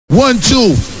1,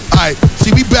 2. Alright,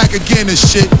 see, we back again and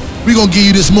shit. We gonna give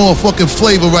you this motherfucking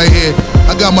flavor right here.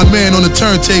 I got my man on the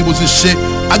turntables and shit.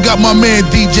 I got my man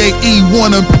DJ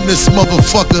E1 up in this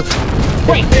motherfucker.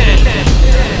 Wait.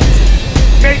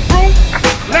 Make room,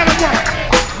 let it work.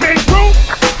 Make room,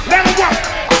 let it work.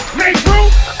 Make room,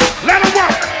 let it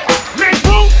work. Make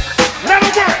room, let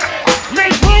it work.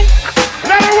 Make room,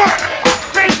 let it work.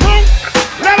 Make room,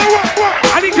 let it work.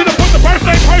 I need you to put the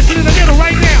birthday person in the middle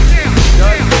right now.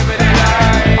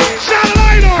 Shine a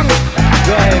light on him.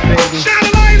 Go ahead, baby. Shine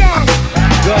a light on him.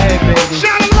 Go ahead, baby.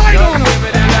 Shine a light on him.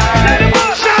 Let him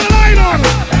up. Shine a light on him.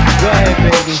 Go ahead,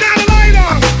 baby. Shine a light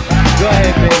on him. Go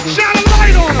ahead, baby. Shine a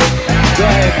light on him. Go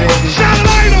ahead, baby. Shine a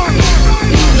light on him.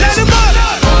 Let him up.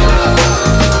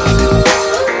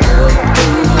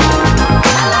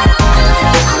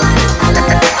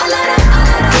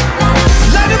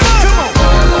 Let him up. Come on.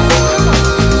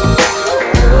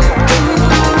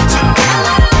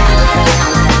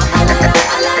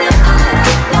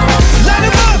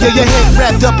 Yeah, your head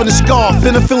wrapped up in a scarf,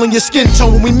 and I'm feeling your skin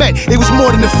tone. When we met, it was more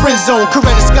than a friend zone.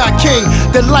 Coretta Scott King,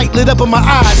 that light lit up in my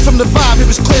eyes. From the vibe, it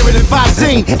was clearer than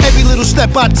Visine. Every little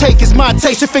step I take is my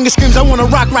taste. Your finger screams, I wanna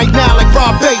rock right now like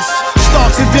Rob Bass.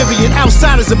 Starks and Vivian,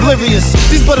 outsiders oblivious.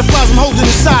 These butterflies I'm holding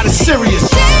inside is serious.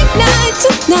 Date night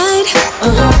tonight,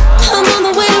 I'm on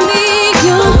the way to meet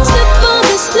you. Slip on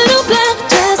this little black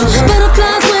dress,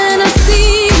 butterflies when I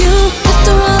see you.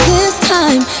 After all this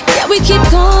time, yeah, we keep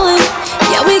going.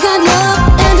 Yeah, we got love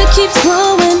and it keeps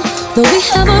growing. Though we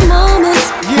have our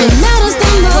moments, it matters the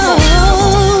most.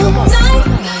 Night,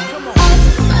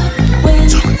 when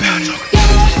you're around.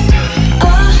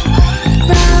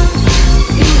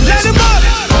 Let him up.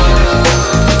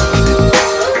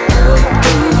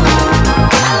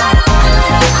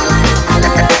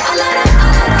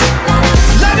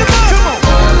 Let him up. Come on.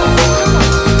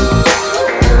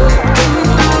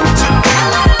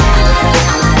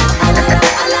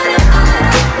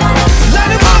 Let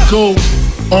him up. Go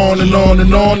on and on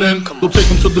and on and don't take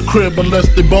them to the crib unless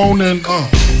they boning.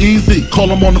 Easy, call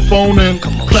them on the phone and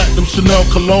platinum Chanel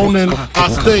cologne and I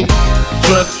stay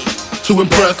dressed to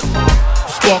impress,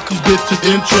 spark these bitches'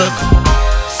 interest.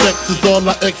 Sex is all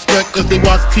I expect as they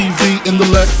watch TV in the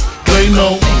Lex. They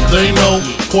know,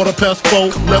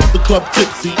 4:15, left the club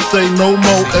tipsy, say no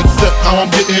more, except how I'm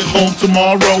getting home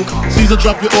tomorrow. Caesar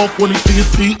drop you off when he see his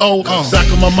P.O. Back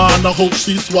of my mind, I hope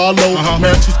she swallow.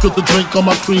 Man, she spilled the drink on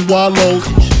my cream wallows.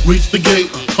 Reach the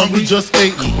gate, hungry just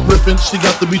ate. Rippin', she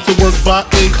got to be to work by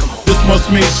 8. This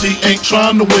must mean she ain't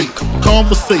trying to wait.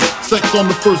 Conversate, sex on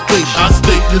the first date. I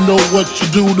state, you know what you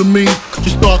do to me. She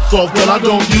starts off, well I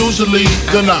don't usually.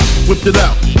 Then I whipped it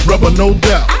out, rubber no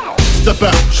doubt. Step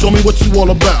out, show me what you all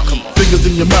about. Fingers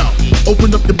in your mouth,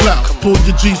 open up your blouse, pull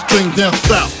your G-string down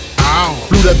south.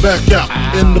 Blew that back out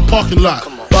in the parking lot.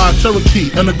 Buy a Cherokee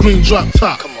and a green drop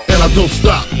top. And I don't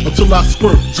stop until I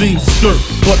squirt, jeans, skirt,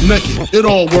 butt naked, it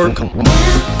all work. Vision,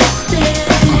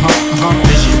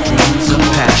 dreams of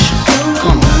passion.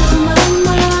 All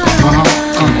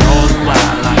the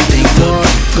while I think of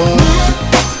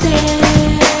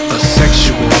a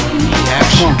sexual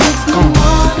reaction.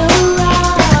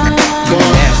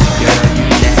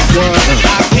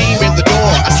 I came in the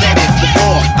door, I said it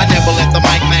before. I never let the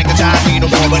mic magnetize me no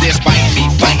more, but it's biting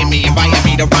me, fighting me, inviting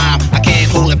me to rhyme. I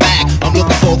can't hold it back. I'm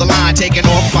looking for the line, taking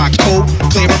off my coat,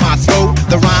 clearing my throat.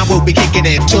 The rhyme will be kicking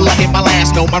in till I hit my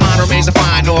last note. My mind remains a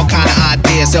fine, all kind of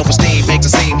ideas. Self-esteem makes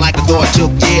it seem like the door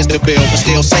took years to build, but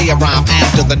still say a rhyme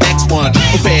after the next one.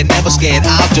 Prepared, never scared,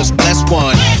 I'll just bless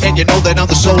one. And you know that I'm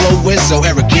the soloist, so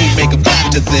Eric G, make him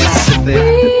clap to this.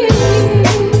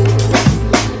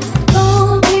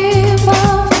 Don't give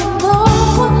up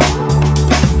alone,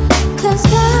 'cause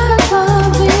my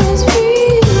love is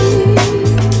free.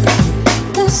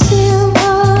 The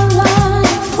silver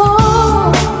lining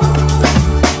for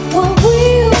what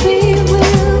will be,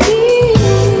 will be.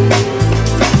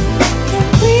 And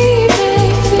we may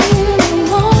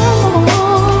feel alone.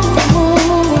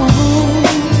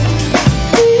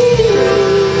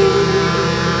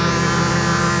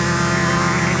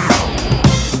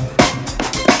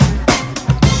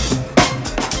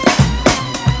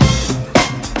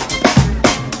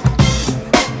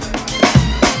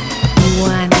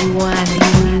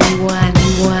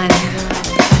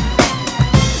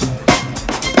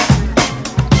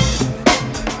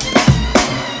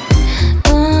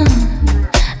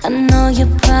 I know you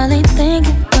probably think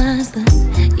it was the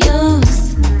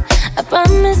use. I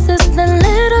promise it's the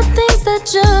little things that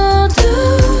you do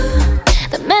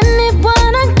that make me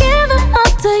wanna give it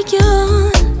all to you.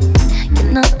 You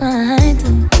know I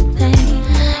do, babe.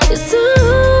 You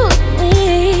soothe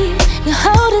me, you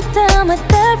hold it down with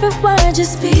every word you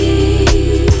just be.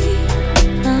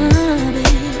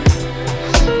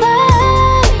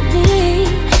 Baby,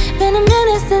 been a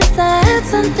minute since I had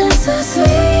something so sweet.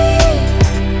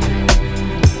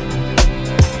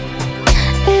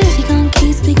 If you gon'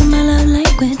 keep speaking my love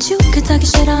language, you could talk your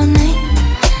shit all night.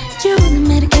 You the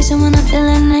medication when I'm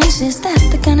feeling anxious, that's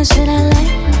the kind of shit I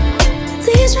like.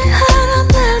 Teach me how to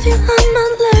love you, I'm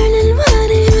not learning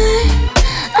what it means.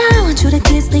 I want you to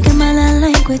keep speaking my love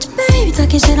language, baby,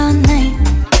 talking shit all night.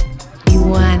 You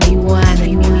want, you want,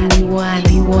 you want, you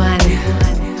want, you want.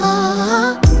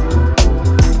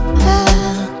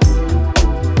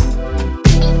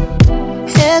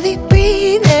 Heavy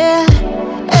breathing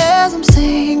as I'm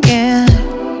singing,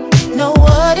 know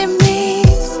what it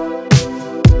means.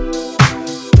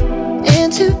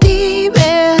 In too deep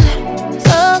and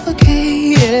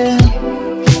suffocating,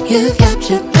 you've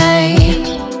captured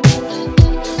me.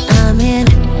 I'm in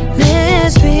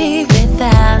misery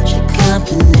without your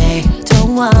company.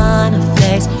 Don't wanna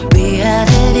face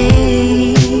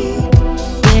reality.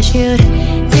 Wish you'd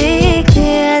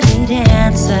declare the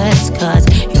answers, cause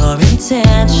your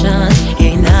intentions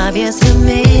ain't obvious to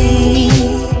me.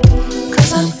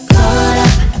 Cause I'm caught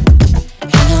up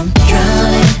and I'm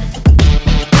drowning.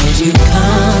 Is you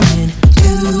coming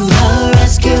to the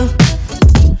rescue?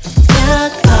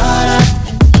 You're caught up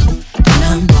and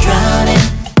I'm drowning,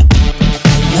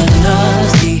 and your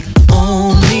love's the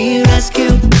only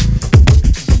rescue.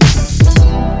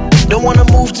 Don't wanna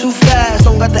move too fast,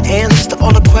 don't got the answers to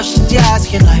all the questions you're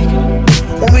asking. Like,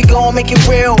 when we gon' make it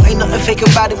real, ain't nothing fake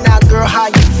about it now, girl, how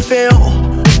you feel?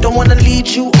 Don't wanna lead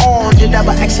you on, did have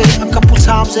an accident a couple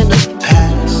times in the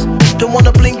past. Don't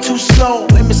wanna blink too slow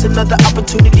and miss another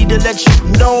opportunity to let you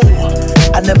know.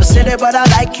 I never said it, but I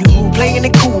like you, playing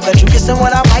it cool, got you guessing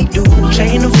what I might do.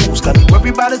 Chain of fools, got me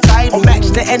worried about the title. Or match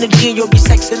the energy and you'll be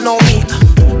sexing on me.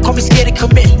 Call me scared of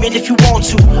commitment if you want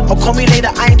to, or call me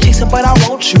later, I ain't chasing but I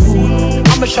want you.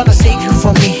 I'ma try to save you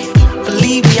from me,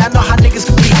 believe me, I know how niggas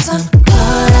can be. I'm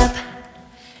caught up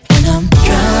and I'm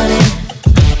drowning.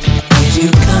 Is you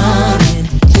coming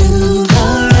to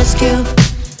the rescue?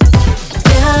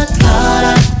 You're caught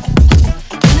up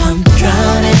and I'm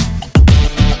drowning,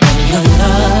 and your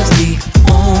love's the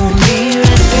only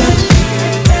rescue.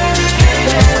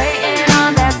 Been waiting on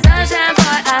that sunshine,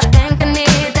 but I think I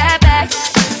need that back.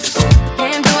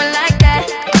 Can't do it like that,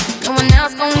 no one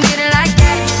else gon' get it like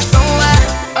that. So I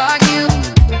argue,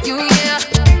 you yeah,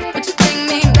 but you take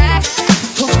me back.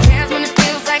 Who cares when it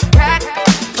feels like crack?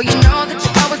 But you know that you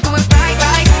always do it right,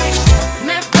 right.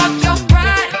 Man, fuck your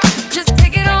pride, just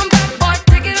take it on back, boy,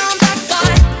 take it on back,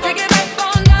 boy. Take it back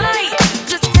all night,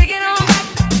 just take it on back,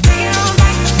 take it on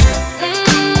back.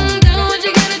 Do what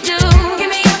you gotta do, give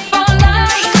me up all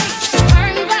night.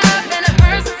 Hurting vibe and it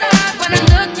hurts inside when I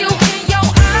look you in your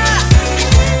eye.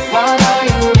 What are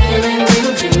you willing to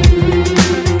do?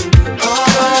 Oh,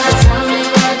 tell me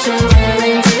what you're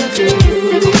willing to do.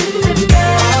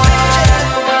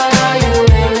 What are you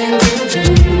willing to do?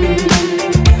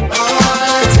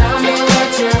 Oh, tell me what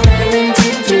you're willing to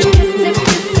do.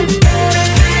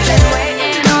 Been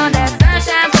waiting on that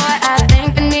sunshine, boy, I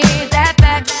think I need that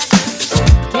back.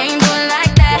 Can't do it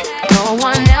like that, no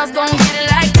one else gon' get it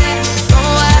like that. So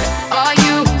why are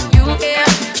you here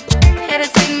to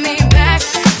take me back?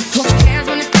 Who cares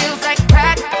when it feels like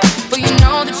crack? But you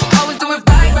know that you always do it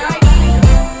right, right.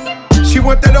 She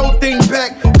want that old thing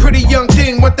back, pretty young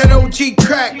thing, want that OG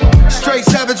crack. Straight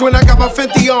savage when I got my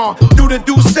Fenty on, do the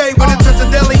Douce with a touch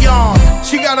of deli on.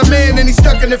 She got a man and he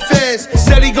stuck in the feds,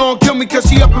 said he gon' kill me cause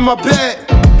she up in my bed.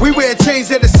 We wear chains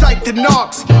that are psyched to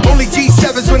knocks, only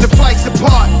G7s when the flights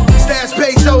apart. Stash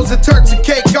pesos and Turks and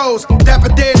Caicos, Dapper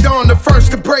Dan Dawn the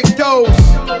first to break those.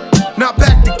 Not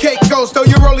back to Caicos, throw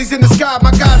your rollies in the sky,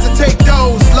 my guys will take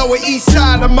those. Lower East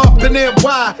Side, I'm up in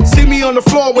NY. See me on the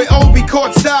floor with Obi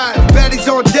courtside. Baddies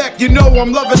on deck, you know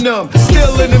I'm loving them.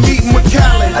 Still in the meeting with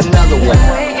Khaled. Another one.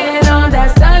 Waiting on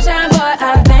that sunshine, but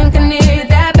I think I need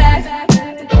that back.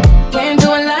 Can't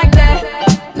do it like that,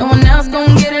 no one else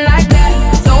gon' get it like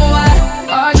that. So why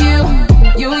argue,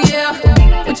 you yeah,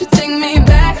 but you take me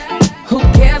back. Who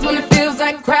cares when it feels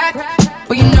like crack?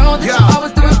 But you know that you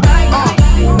always do it right.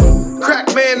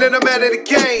 Crack man and I'm out of the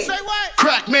game.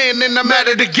 Crack man and I'm out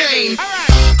of the game.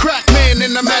 Crack man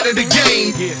and I'm out of the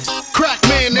game. Crack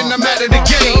man and I'm out of the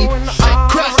game.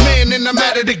 Crack man and I'm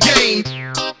out of the game.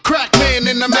 Crack man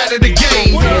and I'm out of the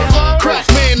game. Crack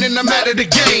man and I'm out of the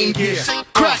game.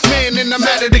 Crack man and I'm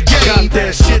out of the game. Got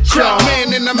that shit, y'all. Crack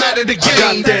man and I'm out of the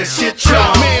game. Got that shit,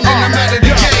 y'all. Man and I'm out of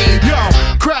the game.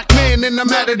 Crack man and I'm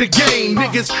format of the game.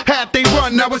 Niggas had they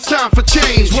run, now it's time for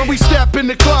change. When we step in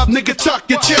the club, nigga, tuck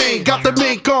your chain. Got the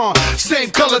mink on, same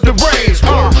color the range.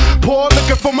 Pour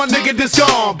liquor for my nigga that's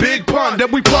gone. Big pun,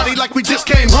 then we party like we just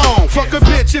came home. Fuck a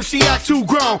bitch if she act too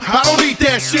grown. I don't eat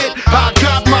that shit, I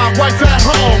got my wife at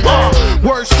home.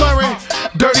 Word slurring,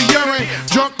 dirty urine.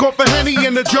 Drunk off a Henny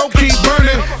and the joke keep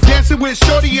burning. Dancing with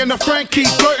Shorty and the friend keep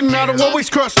flirting. I don't always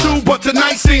crush too, but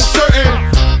tonight seems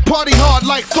certain. Party hard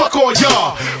like fuck all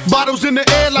y'all. Bottles in the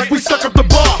air like we stuck up the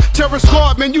bar. Terror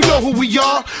squad, man, you know who we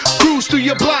are. Cruise through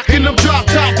your block in them drop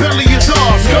top, belly is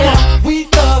ours. Come on. We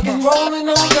thuggin', rollin'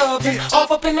 on dubs,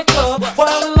 off up in the club,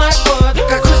 wildin' like bud.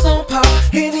 Got Chris on pop,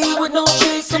 hitting with no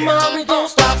chase, somebody don't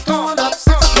stop, throwing up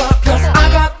 6 o'clock. Cause I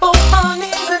got 4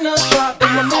 honeys in the drop,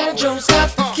 and my man Joe's got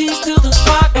the keys to the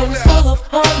spot, and it's full of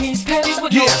honeys, panties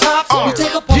with no tops. So we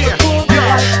take up on the pool,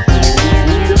 like.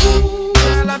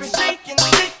 Girl, I've been shaking,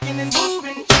 shaking and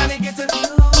moving, trying to get to you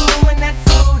and that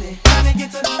booty, trying to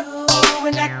get to you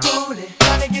and that booty,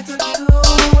 trying to get to you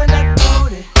and that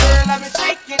booty. Girl, I've been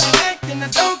shaking and shaking the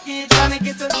donkey, trying to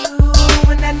get to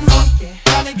you and that monkey,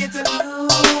 trying to get to you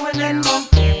and that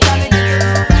monkey, trying to get to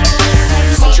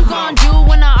you. What you gon' do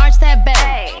when I arch that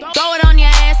back? Throw it on your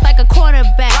ass like a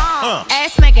quarterback.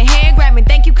 Ass making hair grabbing,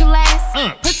 think you can last?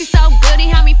 Pussy so good, he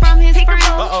had me from his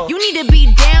friend. You need to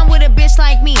be down with a bitch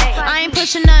like me. I ain't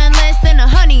pushing nothing less than a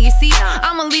honey, you see.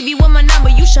 I'ma leave you with my number,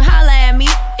 you should holla at me.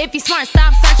 If you smart,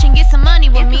 stop searching, get some money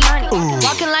with me.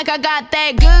 Walking like I got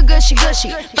that good gushy gushy.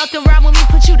 Fuck around with me,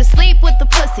 put you to sleep with the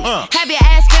pussy. Have your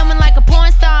ass filming like a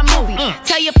porn star movie.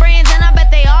 Tell your friends and I bet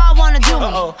they all wanna do me.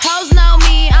 Hoes know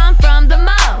me, I'm from the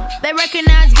mall. They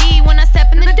recognize me when I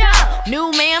step in the door.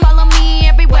 New man follow me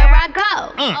everywhere I go.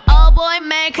 Old boy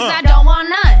mad cause I don't want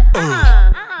none.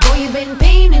 Boy, you been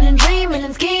painting and dreaming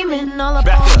and scheming all up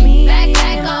on me.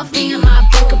 Back off me and my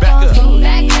book up off me.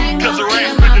 Back off me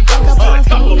and my book up off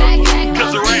me.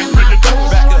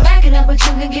 Back it up but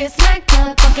you can get smacked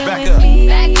up fucking with me.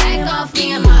 Back off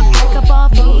me and my book up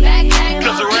off me. Back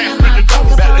off me and my book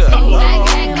up off me.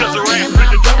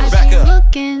 Back up.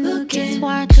 Looking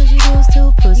smart cause you goes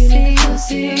to pussy.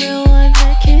 You real one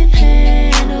that can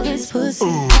handle this pussy.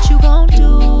 What you gon'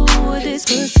 do with this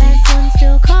pussy? That sun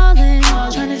still calling,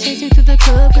 tryna chase you through the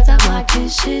club cause I like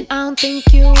this shit. I don't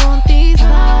think you want these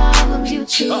problems you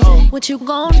choosing. What you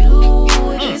gon' do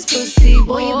with this pussy?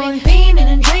 Boy, you been painting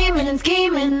and dreaming and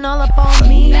scheming all up on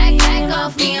me. Back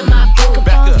off me and my book up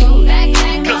off me. Back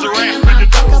off me and my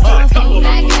book up off me.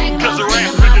 Back off me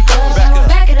and my book up.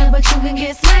 Back it up but you can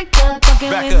get smacked up fucking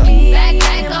with me. Back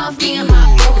off me and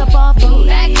my book up off me.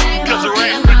 Back off me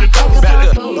and my book up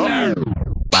off me.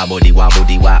 Wobble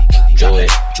wobble wop, drop it,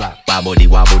 drop. Wobble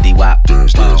wobble wop,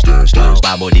 dance.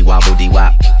 Wobble wobble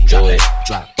wop, drop it,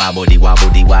 drop. Wobble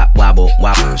wobble wop, wobble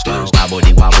wop, dance. Wobble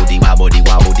wobble wop,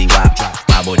 wobble wop, drop.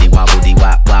 Wobble wobble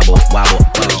wop, wobble. Wobble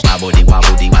wobble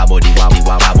wobble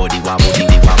wop, wobble.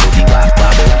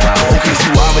 Okay, she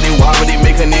wobble,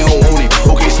 make a nigga want it.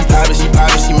 Okay, she poppin',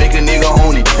 she make a nigga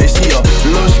own it. And she a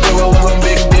little stripper with some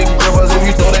big grippers. If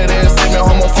you throw that ass at me,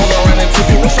 I'ma fuck around and tip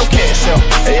it. What's your cash out?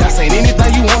 Hey, I seen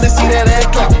anything you want to see that ass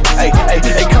clap. Hey,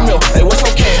 come here. Hey, what's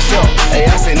your cash out? Hey,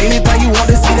 I seen anything you want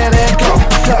to see that ass clap.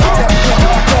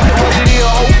 Hey, what it is,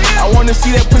 ho? I wanna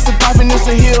see that pussy poppin', it's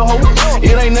a hill, ho.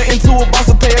 It ain't nothing to a boss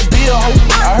to pay a bill, ho.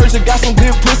 I heard you got some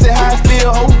good pussy, how I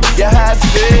feel, ho. Yeah, how I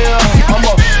feel. I'm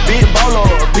a big baller,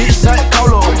 big shot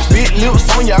caller, big lips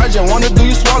on ya, I just wanna do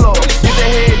you swallow. Get that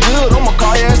head good, I'ma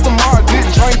call your ass tomorrow. Good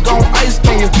drink on ice,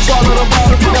 can you swallow the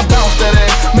bottle? Now bounce that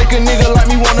ass, make a nigga like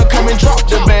me wanna come and drop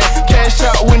the bag. Cash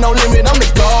out with no limit, I'm the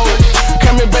gold.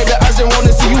 Come here, baby, I just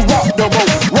wanna see you rock the boat,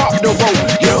 rock the boat.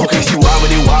 Yeah, okay, she wobble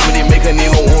it, make a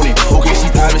nigga want it. Okay, she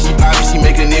poppin', she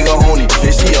make a nigga horny.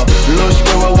 And she a little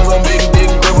stripper with some big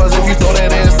grippers. If you throw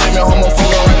that ass at me, I'ma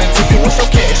fuck around and tip it. What's your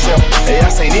cash out? Hey, I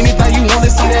seen anything you want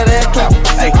to see that ass clap.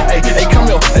 Hey, come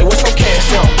here. Hey, what's your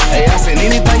cash out? Hey, I seen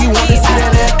anything you want to see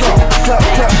that ass clap.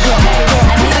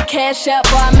 I need a cash out,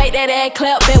 boy, I make that ass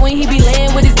clap. Bet when he be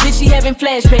laying with his bitch, he having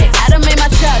flashbacks. I done made my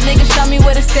chop, nigga, show me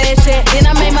where the stash at. Then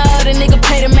I made my other nigga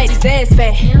pay to make his ass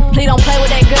fat. Please don't play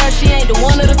with that girl, she ain't the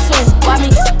one of the two. Why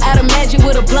me out of magic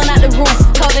with a blunt out the roof?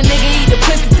 Told the nigga eat the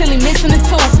pussy till he missing the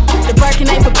tooth. The Birkin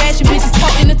ain't for fashion, bitches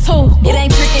talking the two. It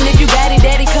ain't tricking if you got it,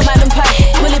 daddy, come out them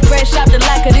pockets. Pull it fresh off the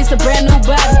locker, this a brand new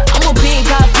body. I'm a big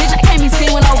boss, bitch, I can't be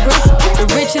seen with no roof. The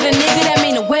richer the nigga, that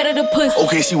mean the wetter the pussy.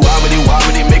 Okay, she wobble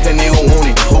it, make a nigga want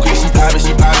it. Okay, she poppin',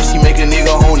 she make a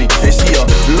nigga horny. And she a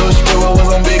little stripper with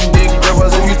some big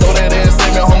grippers. If you throw that ass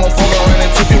at me, I'ma fuck around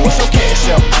and tip it. What's your cash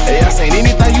out? Hey, I seen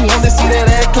anything you want to see that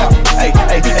ass clap. Hey,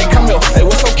 come here. Hey,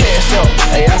 what's your cash out?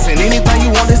 Hey, I seen anything you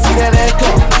want to see that ass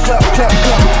clap.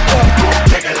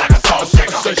 Shake it like a salt shaker.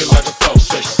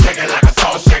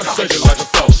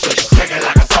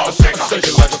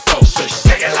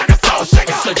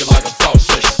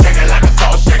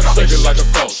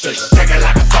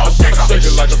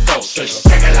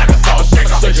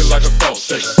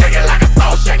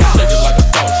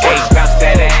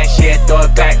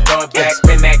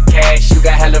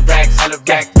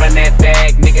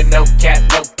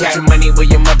 Put your money where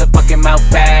your motherfucking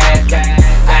mouth at.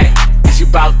 Ayy, is you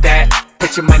bout that?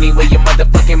 Put your money where your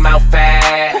motherfucking mouth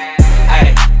at.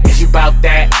 Ayy, is you bout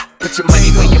that? Put your money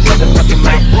where your motherfucking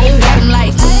mouth at. Got him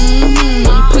like,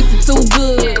 pussy too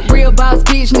good. Real boss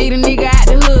bitch, need a nigga out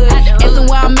the hood. Asking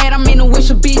where I'm at, I'm in the wish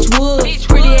a bitch would.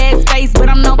 Pretty ass face, but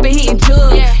I'm known for hitting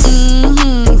jugs.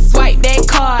 Swipe that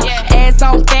card, ass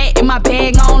on fat and my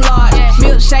bag on large.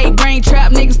 Milkshake, brain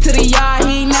trap niggas to the yard.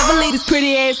 He ain't never leave this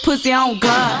pretty ass pussy on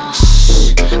God.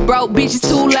 Broke bitches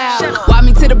too loud. Walk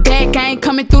me to the back, I ain't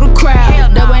coming through the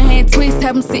crowd. Double hand twist,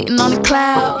 have him sitting on the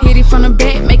cloud. Hit it from the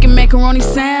back, making macaroni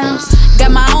sounds.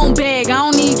 Got my own bag, I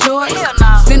don't need yours.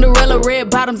 Cinderella, red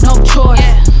bottoms, no choice.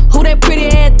 Who that pretty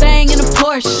ass thing in a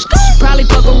Porsche? She probably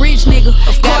fuck a rich nigga,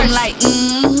 of course. I'm like,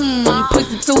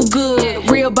 pussy too good.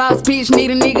 Real boss bitch,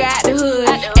 need a nigga out the hood.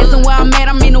 Asking where I'm at,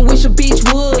 I'm in the wish a bitch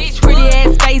would. Pretty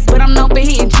ass face, but I'm known for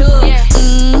hitting jugs.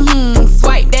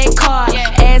 Swipe that card,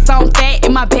 ass on fat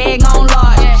and my bag on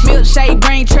large. Milkshake,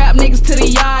 brain trap niggas to the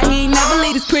yard. He ain't never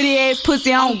leave this pretty ass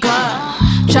pussy on God.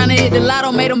 Tryna hit the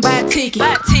lotto, made him buy a ticket.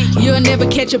 You'll never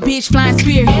catch a bitch flying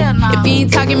spear. If he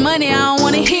ain't talking money, I don't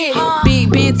wanna hear it. Big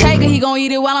Ben Tyga, he gon'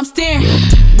 eat it while I'm staring.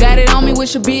 Got it on me,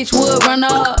 wish a bitch would run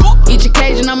up. Each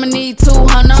occasion, I'ma need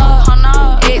 200.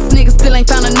 Ex nigga still ain't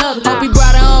found another. Hope he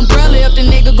brought an umbrella if the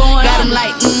nigga going. Got him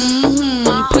like,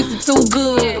 pussy too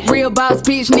good. Real boss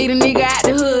bitch, need a nigga out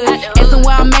the hood. Asking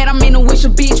where I'm at, I'm in the wish a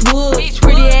bitch would.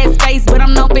 Pretty ass face, but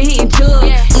I'm known for hitting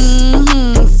jugs.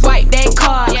 Swipe that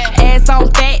card, ass on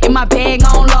fat and my bag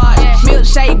on large.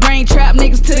 Milkshake, brain trap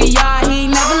niggas to the yard. He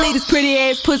ain't never leave this pretty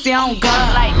ass pussy on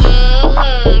God. Like,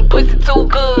 pussy too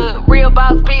good. Real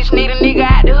boss bitch, need a nigga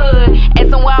out the hood.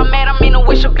 Asking where I'm at, I'm in the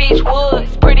wish a bitch would.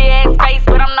 Pretty ass face,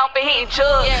 but I'm known for hitting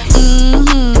jugs.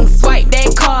 Swipe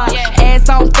that card, ass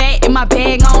on fat and my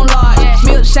bag on large.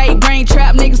 Milkshake, brain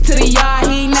trap niggas to the yard.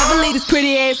 He ain't never leave this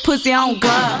pretty ass pussy on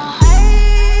God.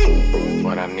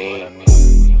 What I need,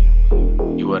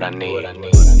 you what I need.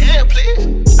 Yeah,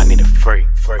 please. I need a freak.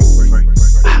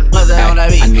 What the hell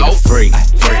that be? I need a freak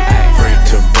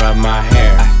to rub my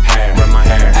hair.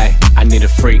 Ay, I need a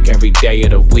freak every day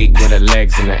of the week with her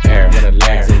legs in the air.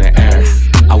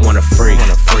 I want a freak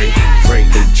who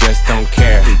just don't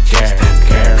care.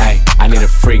 Ay, I need a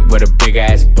freak with a big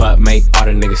ass butt, make all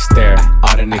the niggas stare.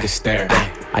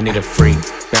 I need a freak,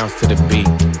 bounce to the beat.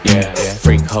 Yeah.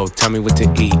 Freak hoe, tell me what to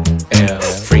eat.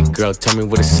 Freak girl, tell me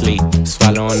what to sleep.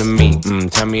 Swallow on the meat,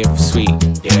 tell me if it's sweet.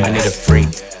 I need a freak,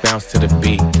 bounce to the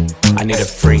beat. I need a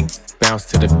freak, bounce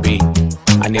to the beat.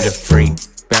 I need a freak,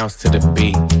 bounce to the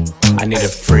beat. I need a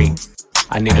freak.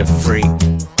 I need a freak.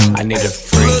 I need a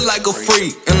freak. Look like a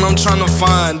freak, and I'm tryna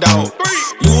find out.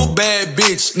 You a bad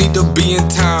bitch, need to be in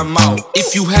timeout.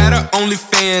 If you had a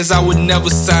OnlyFans, I would never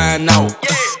sign out.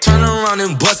 Turn around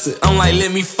and bust it, I'm like,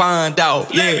 let me find out.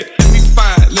 Yeah, let me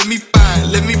find out. Yeah, let me find out. Yeah,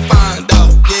 let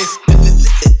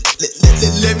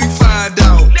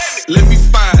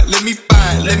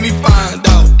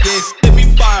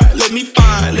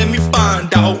me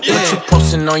find out. Yeah. What you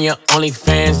posting on your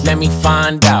OnlyFans, let me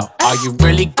find out. Are you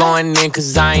really going in,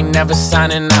 cause I ain't never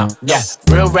signing out. Yeah,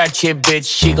 real ratchet bitch,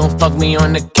 she gon' fuck me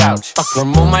on the couch.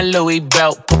 Remove my Louis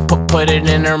belt, put it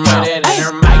in her mouth. I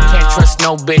can't trust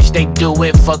no bitch, they do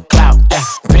it for clout.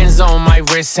 Pins on my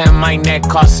wrist and my neck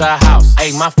cost a house.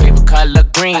 Ayy, my favorite color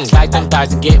green, like them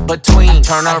thighs and get between.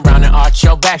 Turn around and arch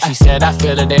your back, she said I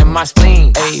feel it in my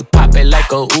spleen. Ayy, pop it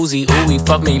like a Uzi, ooey,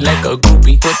 fuck me like a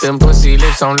groupie. Put them pussy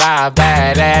lips on live,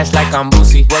 badass like I'm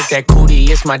Boosie. Work that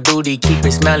cootie, it's my duty, keep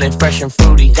it smelling fresh and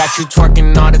fruity. Got you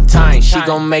twerking all the time, she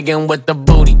gon' make it with the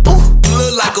booty. Ooh. You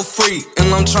look like a freak,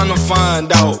 and I'm tryna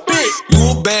find out.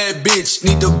 You a bad bitch,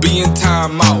 need to be in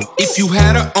timeout. If you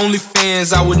had a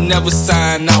OnlyFans, I would never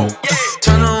sign out.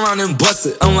 Turn around and bust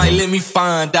it, I'm like, let me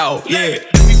find out. Yeah,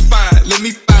 let me find out. Yeah,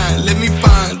 let me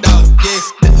find out.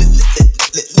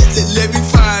 Let me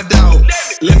find out.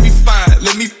 Yeah, let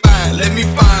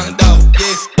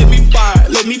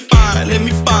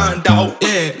me find out.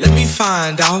 Yeah, let me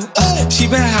find out. She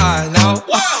been high now.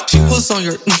 She was on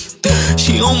your,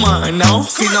 she on mine now.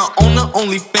 Seen her on the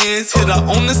OnlyFans, hit her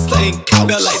on the slang couch.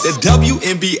 Felt like the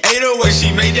WNBA the way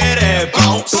she made that ass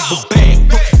bounce. Back,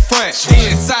 front,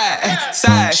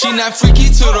 side. She not freaky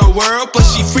to the world, but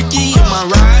she freaky in my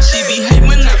ride. She be hate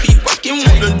when I be working,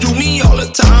 wanna do me all the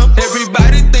time.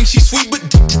 Everybody think she sweet, but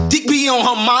dick be on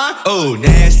her mind. Oh,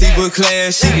 nasty but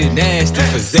class, she get nasty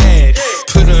for Zad.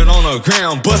 Put it on the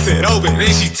ground, bust it open,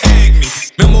 then she tagged me.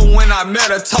 Remember when I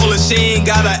met her, told her she ain't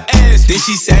got her ass. Then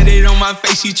she sat it on my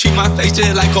face, she treat my face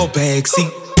just like a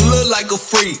backseat. You look like a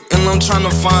freak, and I'm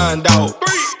tryna find out.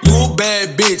 You a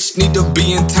bad bitch, need to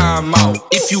be in timeout.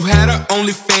 If you had a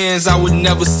OnlyFans, I would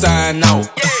never sign out.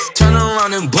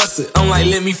 around and bust it. I'm like,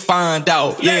 let me find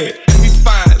out, yeah. Let me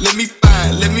find out,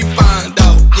 yeah. Let me find out.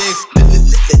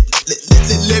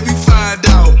 Let me find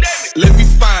out,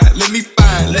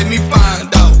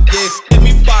 yeah.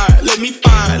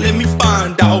 Let me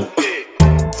find out.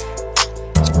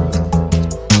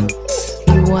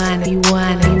 You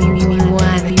want.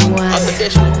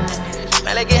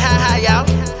 Man, let's get high, y'all.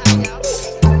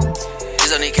 Just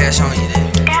don't need cash on you, then.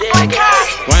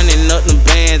 Running up them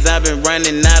bands, I've been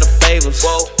running out of favors.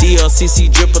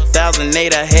 DLCC drip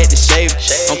 1,008, I had to shave it.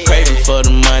 I'm craving for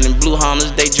the money, blue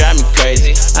Hummers, they drive me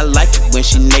crazy. I like it when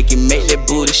she naked, make that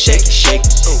booty shake it, shake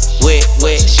it.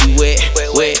 Wet, she wet,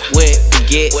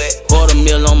 baguette.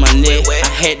 $250,000 on my neck, I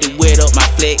had to wet up my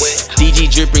flex. DG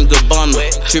dripping Gabbana,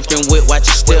 tripping wet, watch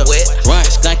your step. Run,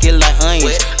 skunk it like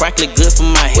onions, broccoli good for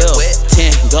my health.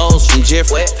 10 goals from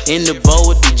Jeffrey, in the bowl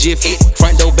with the jiffy.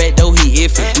 Front door, back door, he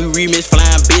iffy. We remix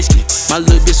flying biscuit, my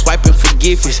little bitch swiping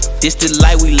forgiveness. This the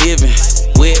life we living.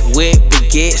 Wet,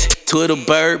 baguettes. Twitter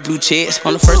bird, blue checks.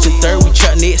 On the first and third, we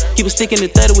trap nets. Keep it sticking the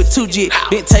 30 with 2 jit.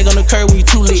 Bent take on the curb when you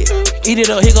too lit. Eat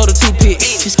it up, here go the 2 pit.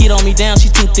 She skid on me down,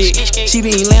 she too thick. She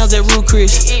be eating lambs at Rude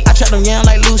Chris. I trap them young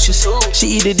like Lucius.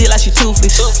 She eat the dick like she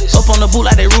toothless. Up on the boot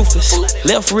like they Rufus.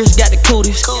 Left wrist got the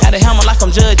cooties. Got a hammer like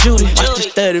I'm Judge Judy. Watch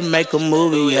this 30 make a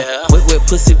movie, yeah. Wet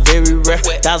pussy very rare.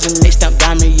 1,000 stamp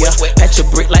diamond, yeah. Patch a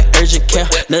brick like urgent care.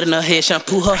 Nut in her head,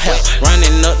 shampoo her hair.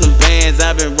 Running up them bands,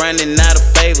 I've been running out of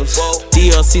favors.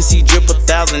 DLCC drip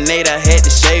 1,008, I had to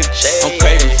shave it. I'm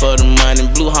craving for the money,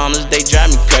 blue Hummers, they drive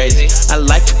me crazy. I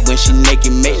like it when she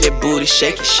naked, make that booty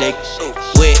shake it, shake it.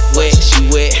 Wet, she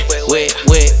wet,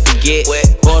 baguette.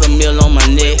 $250,000 on my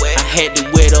neck, I had to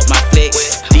wet up my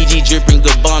flex. DG dripping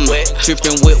Gabbana,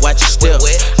 tripping wet, watch your step.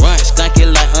 Run, skunk it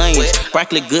like onions,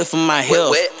 broccoli good for my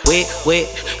health. Wet,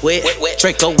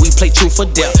 Draco, we play truth or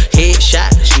dare. Headshot,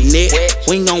 she neck,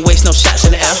 we ain't gon' waste no shots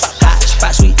in the air. Hot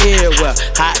spots, we everywhere,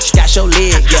 hot, got your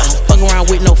leg, yeah. Fuck around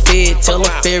with no fed, tell them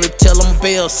fairy, tell them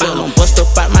bell, sell them. Bust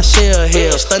up out my shell,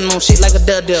 hell, stunning on shit like a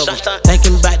daredevil.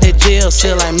 Thinking about that jail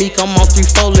cell like me, I'm on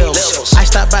 3-4 levels. I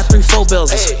stop by 3-4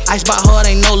 bells. Ice by hard,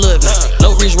 ain't no loving.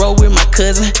 Low Ridge roll with my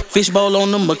cousin, fishbowl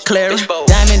on the McLaren.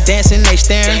 Diamond dancing, they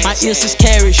staring. My ears is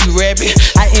carrots, you rabbit.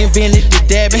 I invented the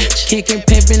dabbing, kicking,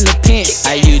 pimping the pin.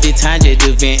 I use the Tyga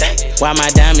to vent. Why my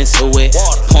diamonds so wet?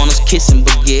 Corners kissing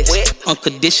baguettes,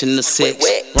 unconditional sex.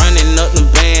 Running up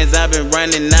them bands, I've been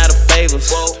running out of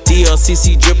favors.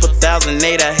 DLCC drip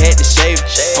 1,008, I had to shave it.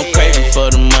 I'm craving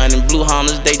for the money, blue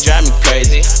Hummers, they drive me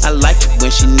crazy. I like it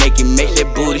when she naked, make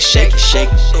that booty shake it, shake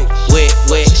it.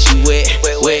 Wet, she wet,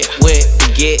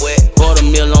 baguette.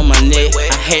 $250,000 on my neck,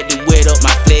 I had to wet up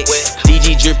my flex.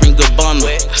 DG dripping Gabbana,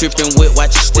 tripping wet,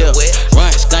 watch your step.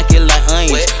 Run, skunk it like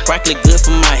onions, broccoli good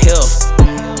for my health.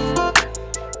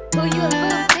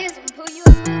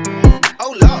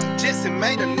 Oh Lord, Jesse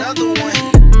made another one.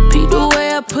 Beat the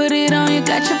way I put it on you,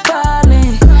 got you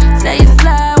falling. Say it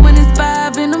slide when it's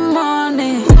 5 in the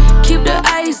morning. Keep the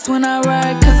ice when I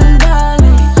ride, cause I'm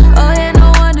darling. Oh yeah,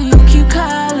 no wonder you keep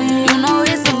calling. You know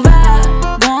it's a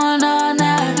vibe, going all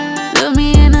night. Look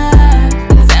me in the eye,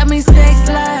 tell me sex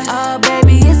life. Oh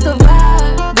baby, it's a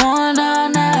vibe, going all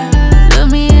night.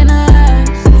 Look me in the eye,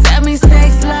 tell me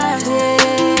sex life.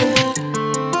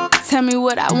 Yeah. Tell me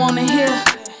what I wanna hear.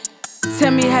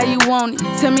 Tell me how you want it,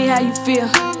 tell me how you feel.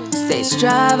 Sex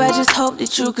drive, I just hope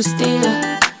that you could steal.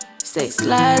 Sex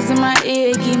lies in my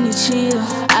ear, give me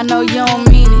chills. I know you don't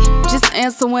mean it, just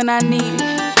answer when I need it.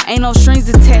 Ain't no strings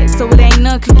attached, so it ain't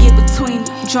none could get between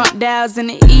it. Drunk dials in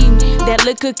the evening, that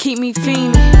liquor keep me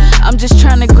fiending. I'm just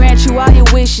trying to grant you all your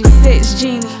wishes, sex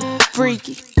genie.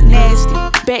 Freaky, nasty,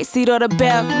 backseat or the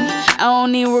balcony. I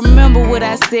don't even remember what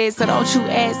I said, so don't you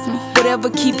ask me. Whatever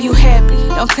keep you happy,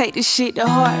 don't take this shit to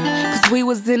heart. Cause we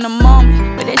was in the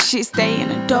moment, but that shit stay in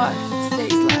the dark.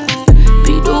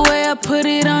 Beat the way I put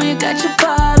it on you, got you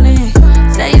falling.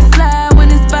 Say it slide when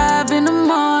it's 5 in the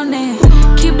morning.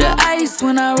 Keep the ice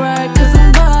when I ride, cause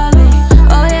I'm ballin'.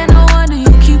 Oh yeah, no wonder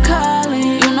you keep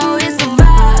calling. You know it's a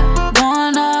vibe,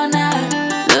 going all night.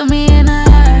 Look me in the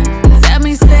eye, tell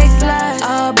me sex life.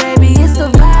 Oh baby, it's a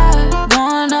vibe,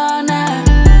 going all night.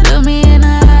 Look me in the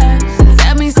eye,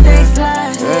 tell me sex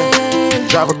life. Yeah.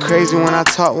 Drive her crazy when I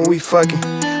talk when we fucking.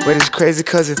 But it's crazy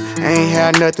cause if I ain't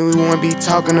had nothing, we wouldn't be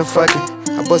talking or fucking.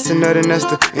 I bust another that's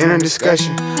the inner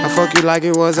discussion. I fuck you like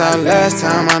it was our last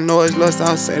time. I know it's lust,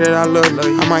 I'll say that I love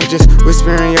you. I might just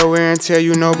whisper in your ear and tell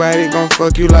you nobody gon'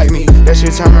 fuck you like me. That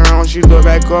shit turn around, she look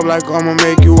back up like I'ma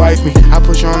make you wife me. I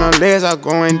push on her legs, I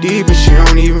go in deep and she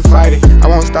don't even fight it. I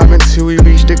won't stop until we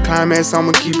reach the climax,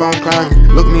 I'ma keep on climbing.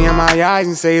 Look me in my eyes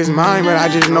and say it's mine, but I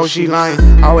just know she lying.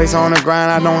 Always on the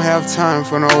grind, I don't have time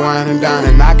for no wine and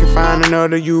dining. I can find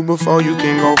another you before you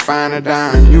can go find a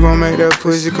dime. You gon' make that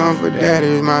pussy come for daddy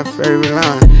is my favorite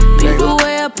line. Beat the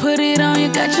way I put it on,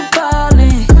 you got you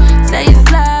ballin'. Tell you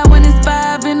slide when it's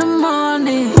 5 in the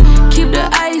morning. Keep the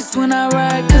ice when I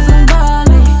ride, cause I'm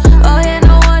ballin'. Oh yeah,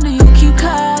 no wonder you keep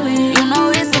calling. You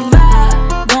know it's a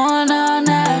vibe, going all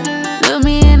night. Look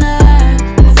me in the eye,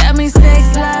 tell me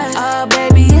sex lies. Oh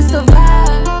baby, it's a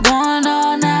vibe, going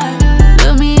all night.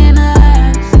 Look me in the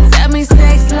eye, tell me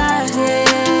sex lies. Yeah,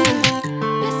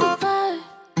 it's a vibe,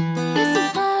 it's a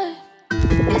vibe,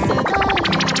 it's a vibe.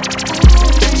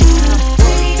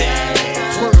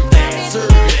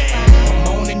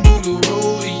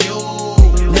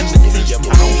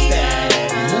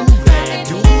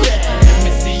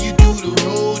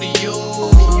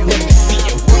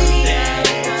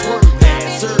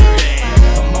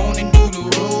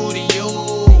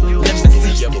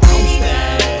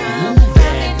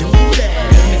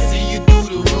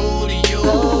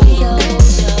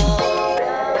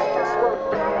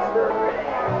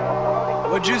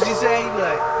 What Juicy say? He be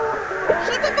like,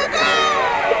 shut the fuck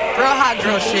up. Real hot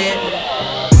girl shit.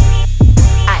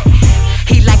 Ay,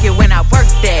 he like it when I work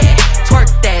that, twerk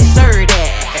that, serve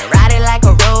that, and ride it like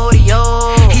a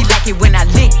rodeo. He like it when I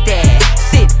lick that,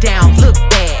 sit down, look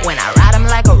back, when I ride him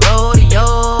like a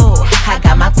rodeo. I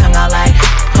got my tongue out like,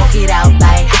 poke it out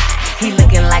like, he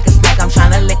looking like a snack, I'm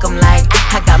tryna lick him like.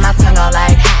 I got my tongue out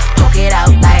like, poke it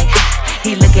out like,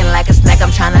 he looking like a snack,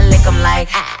 I'm tryna lick him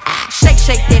like. Shake,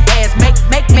 shake that ass, make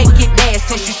it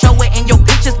nasty. Since you show it in your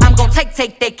pictures, I'm gon' take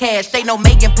that cash. They know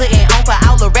Megan putting on for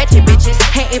all the ratchet bitches.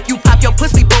 And if you pop your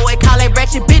pussy, boy, call it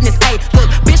ratchet business. Ayy,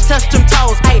 look, bitch, touch them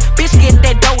toes. Ayy, bitch, get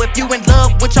that dough. If you in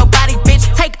love with your body, bitch,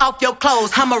 take off your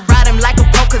clothes. I'ma ride him like a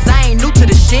pro, cause I ain't new to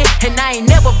the shit. And I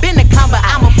ain't never been a con, but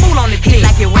I'm a fool on the dick. He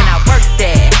like it when I work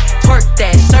that, twerk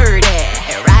that, serve that,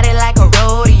 and ride it like a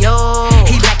rodeo.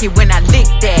 He like it when I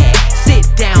lick that, sit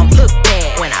down, look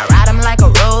back, when I ride him like a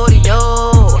rodeo.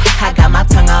 I got my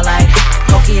tongue out like,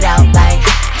 poke it out like,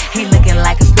 he looking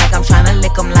like a snack, I'm tryna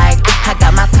lick him like. I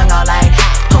got my tongue out like,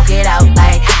 poke it out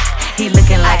like, he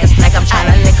looking like a snack, I'm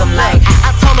tryna lick him like.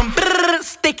 I told him, brrr,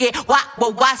 stick it, why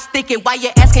stick it? Why you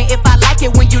asking if I like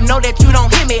it when you know that you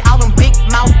don't hit me? All them big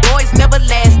mouth boys never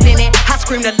last in it. I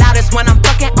scream the loudest when I'm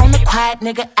fucking on the quiet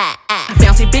nigga.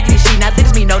 Bouncy biggity, she not lit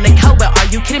as me, no Nicole, but are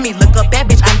you kidding me? Look up that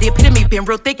bitch, I'm the epitome, been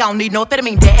real thick, I don't need no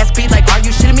amphetamine. That ass be like, are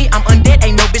you shitting me? I'm undead,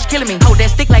 ain't no bitch killing me. Hold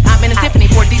that stick like I'm in a symphony,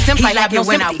 4D Sims like it no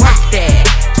when sympathy. I work that,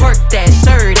 twerk that,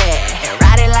 serve that, and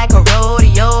ride it like a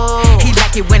rodeo. He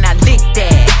like it when I lick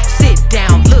that, sit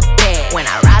down, look back, when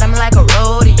I ride him like a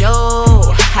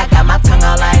rodeo. I got my tongue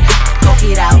out like, poke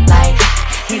it out like,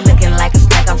 he looking like a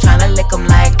snack, I'm tryna lick him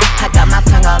like. I got my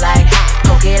tongue out like,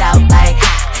 poke it out like,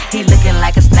 he looking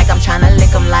like a snack, I'm tryna lick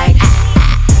him like.